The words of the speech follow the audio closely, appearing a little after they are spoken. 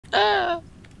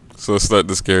So let's start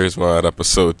this Garry's Mod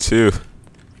episode 2.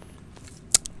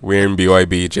 We're in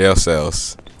BYB jail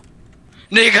cells.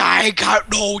 Nigga, I ain't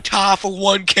got no time for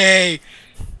 1K.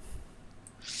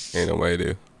 Ain't no way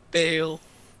to. Bail.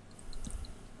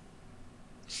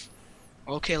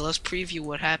 Okay, let's preview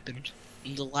what happened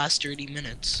in the last 30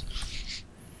 minutes.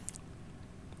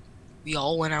 We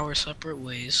all went our separate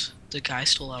ways. The guy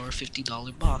stole our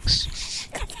 $50 box.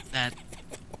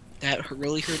 That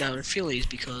really hurt our feelings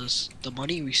because the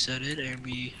money resetted and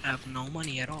we have no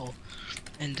money at all.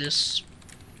 And this...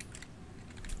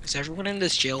 Is everyone in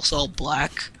this jail cell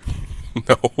black?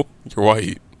 No, you're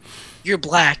white. You're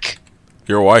black.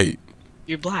 You're white.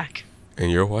 You're black.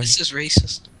 And you're white. This is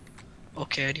racist.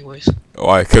 Okay, anyways.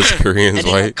 Why? Because Korean's and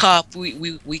then white? a cop,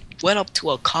 we went up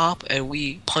to a cop and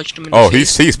we punched him in the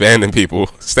face. He's banning people.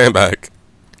 Stand back.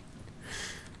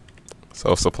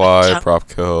 Self-supply, prop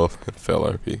kill, fail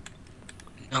RP.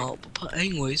 No, but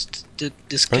anyways,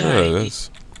 this guy. Yeah, it is.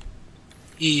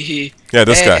 Yeah,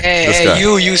 this guy. This guy.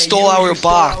 You stole our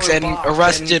box and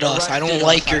arrested us. I don't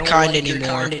like your kind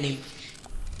anymore.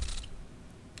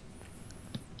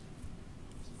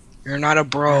 You're not a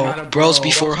bro. Bros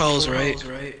before hoes, right?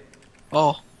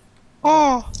 Oh.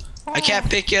 I can't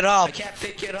pick it up. I can't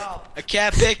pick it up. I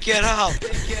can't pick it up.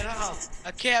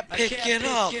 I can't pick it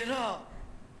up.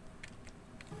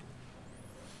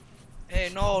 Hey,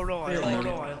 no, I like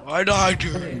it. I like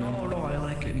it. No, I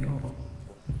like it. No.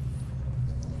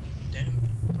 Damn,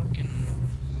 fucking.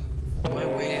 My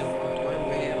way.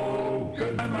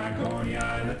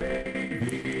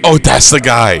 Oh, that's the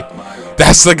guy.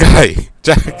 That's the guy.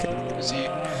 Jack. Is he?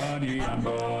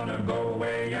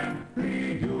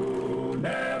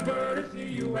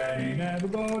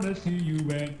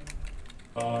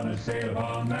 On a sail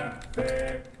on that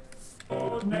fair,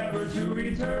 never to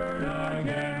return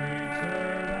again.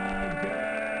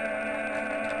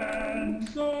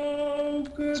 So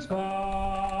goodbye.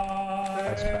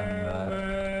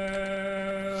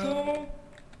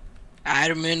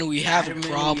 Admin, we have a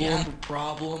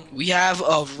problem. We have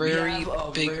a very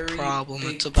big problem.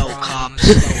 It's about cops.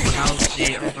 How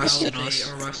they arrested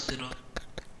us.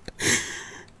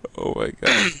 Oh my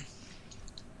god.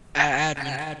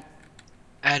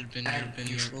 Admin,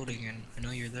 you're floating in. I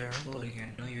know you're there.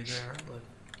 But...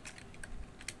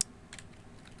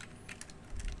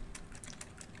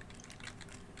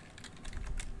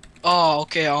 Oh,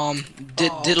 okay.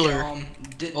 Diddler.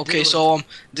 Okay, so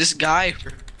this guy.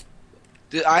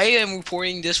 I am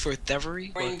reporting this for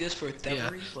thievery.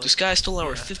 Yeah, this guy stole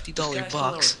our $50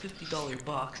 box.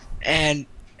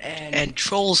 And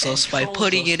trolls us by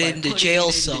putting it in the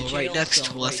jail cell right next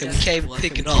to us, and we can't even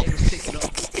pick it up.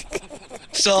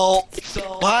 So,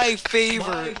 my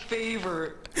favor.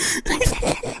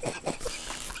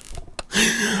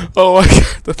 Oh my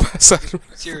god, the pass out.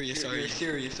 Serious, are you?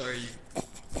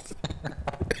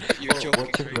 You're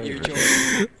joking, right? You're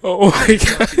joking. Oh my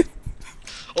god.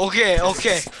 Okay. So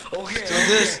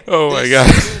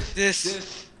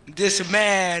this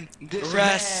man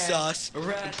arrests us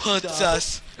and puts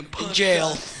us in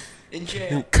jail.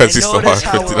 Because he stole our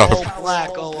 $50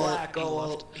 black.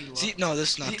 See, no,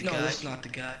 this is not the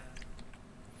guy.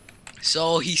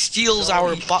 So he steals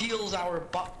our box.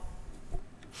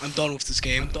 I'm done with this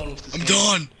game. I'm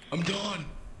done.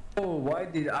 Oh, why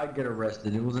did I get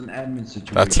arrested? It was an admin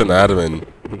situation. That's an admin.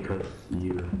 Because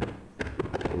you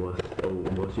was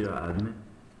you an admin?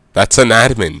 That's an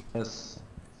admin. Yes.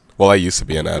 Well, I used to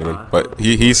be an admin, but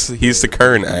he's the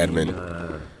current admin.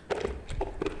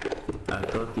 I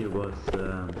thought he was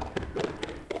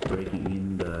breaking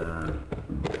in the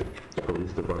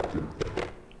police department.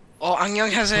 Oh,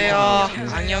 안녕하세요.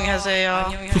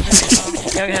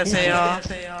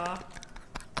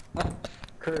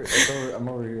 Kurt, I'm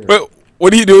over here. Wait,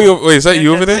 what are you doing? Wait, is that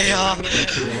you over there?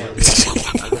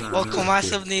 Oh,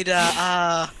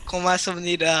 고맙습니다.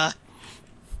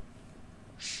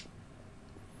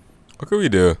 What can we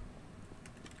do?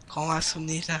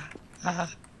 고맙습니다.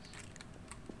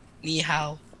 Ni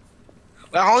hao.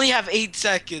 Well, I only have 8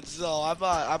 seconds, so I'm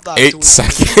not 8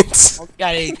 seconds? I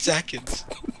got 8 seconds.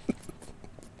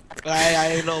 But I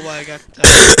didn't know why I got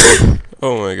that.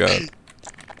 Oh my god.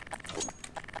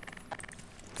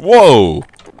 Whoa!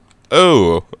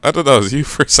 Oh, I thought that was you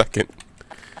for a second.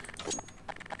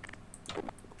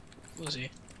 What was he?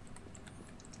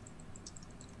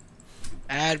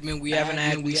 Admin, we have an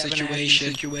admin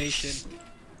situation.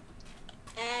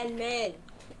 Admin.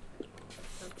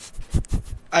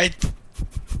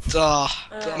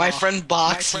 My friend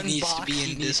Box, he needs to be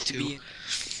in this too.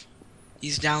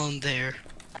 He's down there.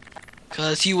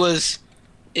 Cause he was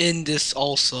in this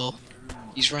also.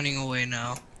 He's running away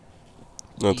now.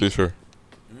 Not too sure.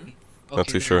 Not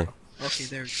too sure. Okay,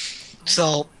 there we go.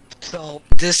 So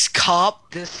this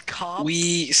cop,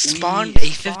 we spawned a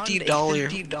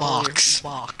 $50 box.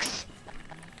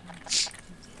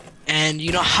 And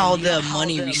you know how the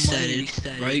money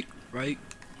resetted, right?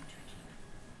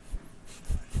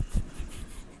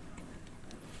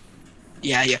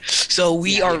 Yeah. So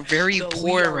we are very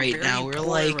poor right now. We're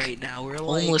like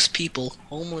homeless people.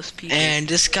 And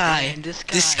this guy,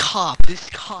 this cop,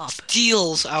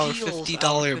 steals our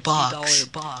 $50 box.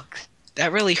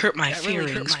 That really hurt my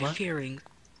feelings, but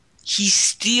he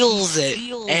steals it,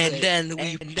 and then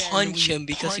we punch him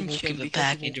because he won't give it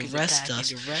back and arrest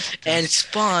us, and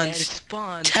spawns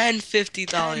 10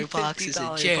 $50 boxes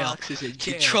in jail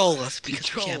to troll us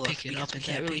because we can't pick it up, and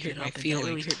that really hurt my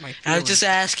feelings. And I'm just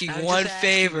asking one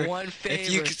favor, if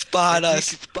you could spawn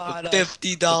us a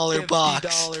 $50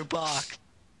 box.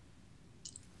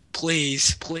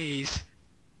 Please.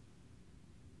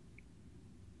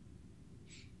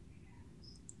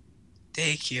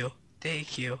 Thank you.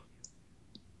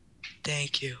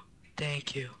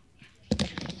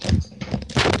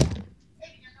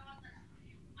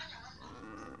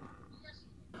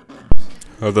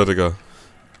 How'd that go?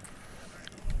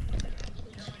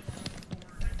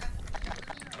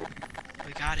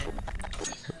 We got it.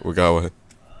 We got what?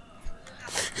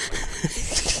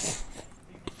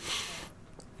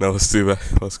 Now let's do that.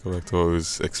 Let's go back to what we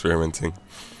was experimenting.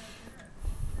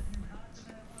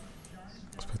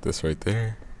 Let's put this right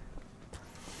there.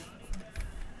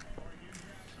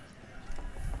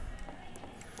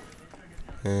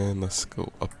 And let's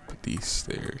go up these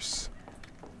stairs.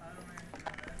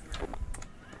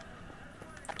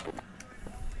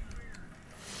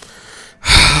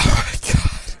 Oh my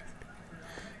god.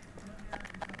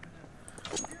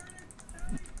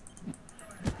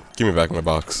 Give me back my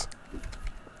box.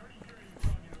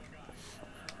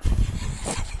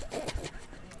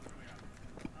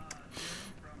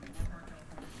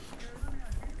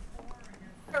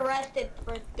 Arrested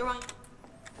for throwing.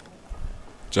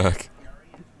 Jack.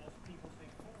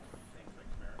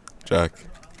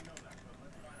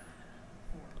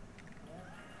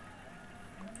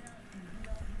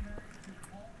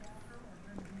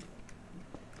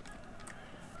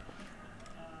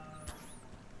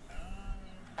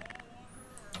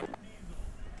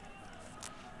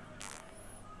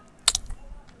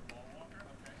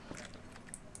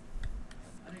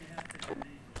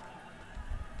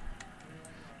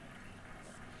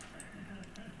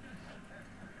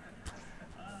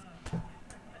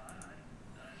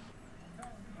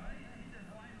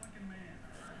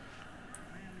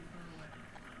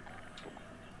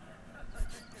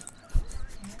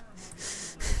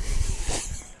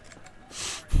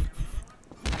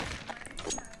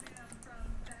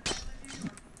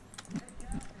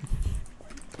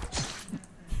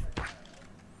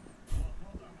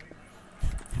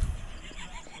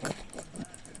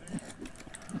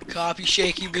 Copy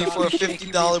shaking me for a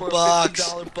 $50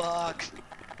 box.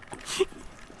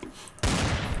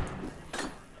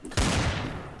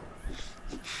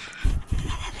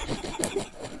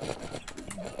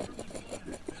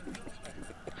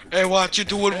 Hey, what you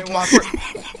doing with my friend?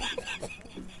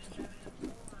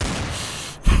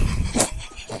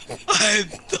 I'm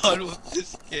done with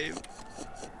this game.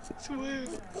 I swear.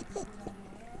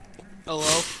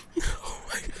 Hello? Oh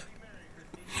my god.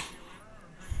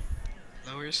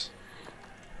 Lowers.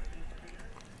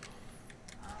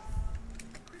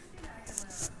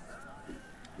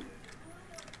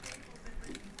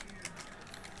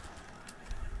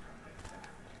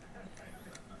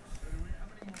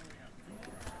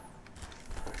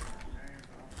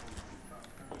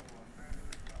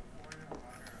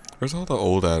 Where's all the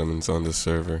old admins on this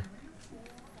server?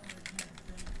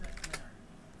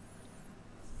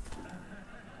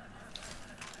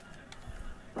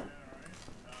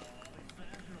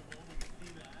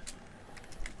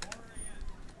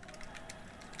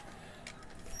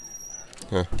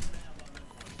 Huh.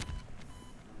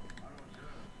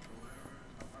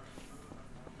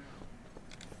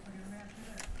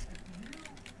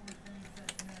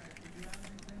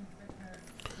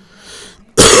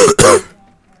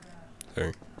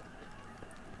 There.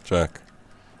 Jack.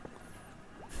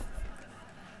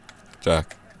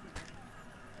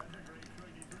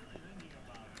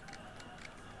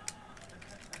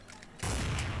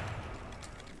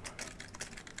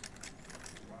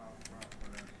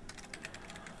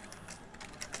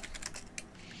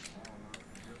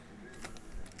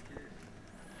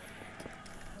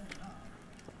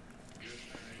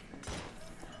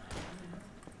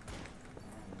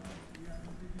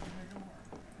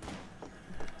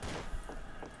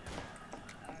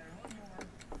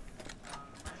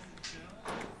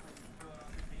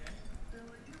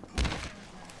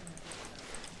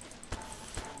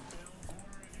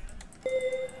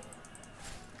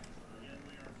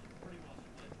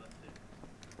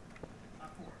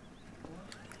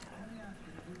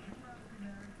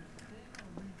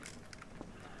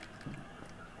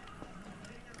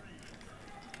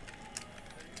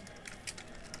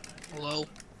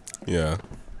 Yeah.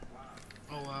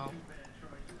 Oh wow.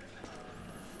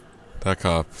 That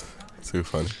cop. Too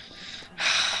funny.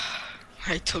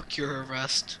 I took your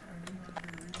arrest.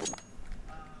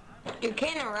 You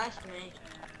can't arrest me.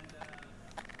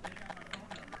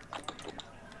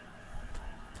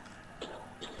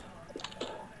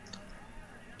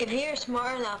 If you're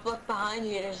smart enough, look behind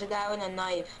you. There's a guy with a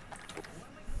knife.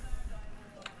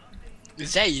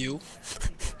 Is that you?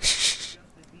 What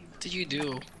did you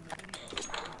do?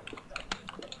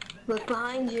 Look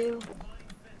behind you.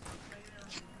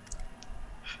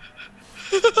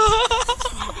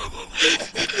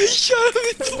 Shut up!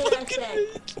 What did I say?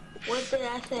 What did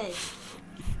I say?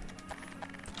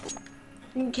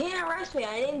 You can't arrest me.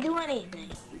 I didn't do anything.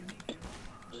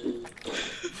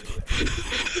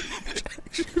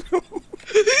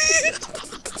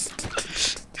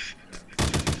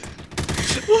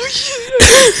 Oh shit!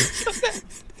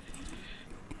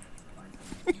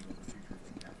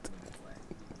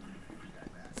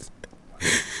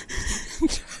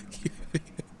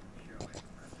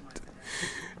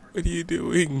 What are you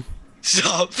doing?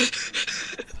 Stop.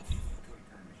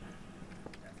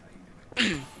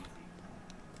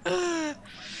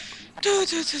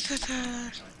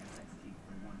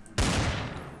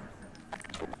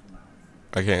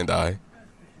 I can't die.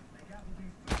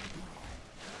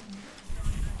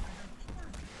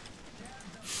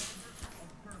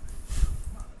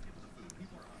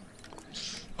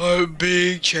 I'm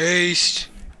being chased.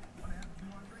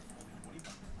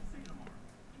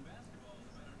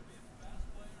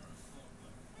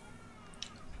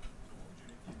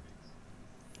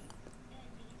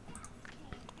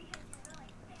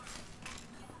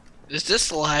 Is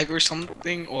this lag or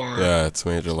something, or? Yeah, it's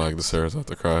major lag. The server's about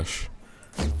to crash.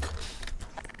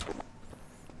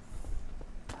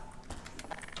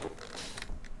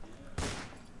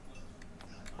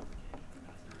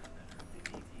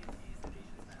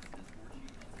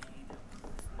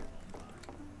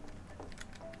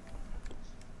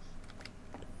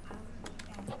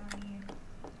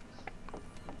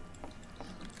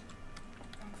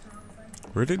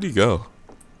 Where did he go?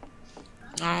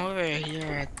 Oh, over here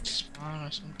at spawn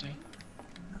or something.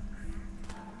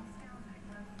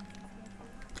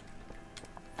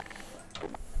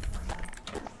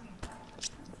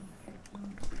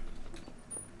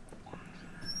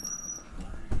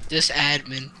 This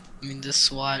admin, I mean this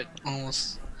SWAT,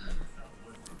 almost.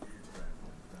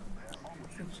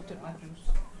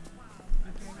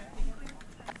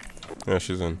 Yeah,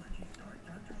 she's in.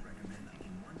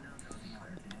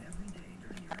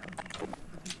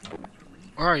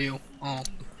 Where are you? Oh.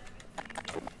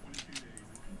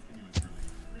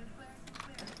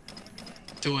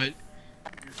 Do it.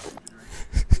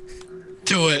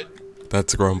 Do it.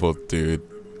 That's Grumble, dude.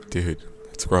 Dude,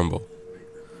 it's Grumble.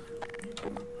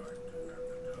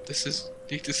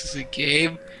 Think this is a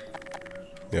game?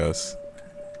 Yes.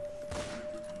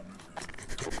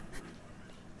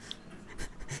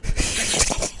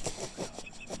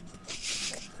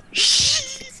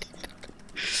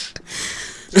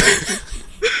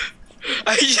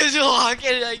 I just walk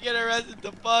in and I get arrested.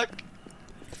 The fuck?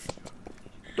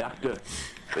 Doctor,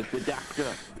 it's the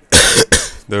doctor.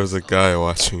 There was a guy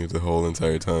watching you the whole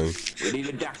entire time. We need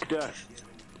a doctor.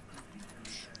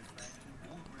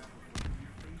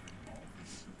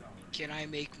 Can I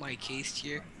make my case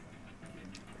here?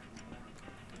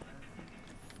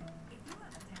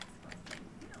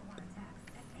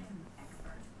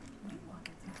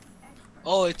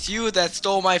 Oh, it's you that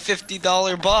stole my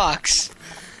 $50 box.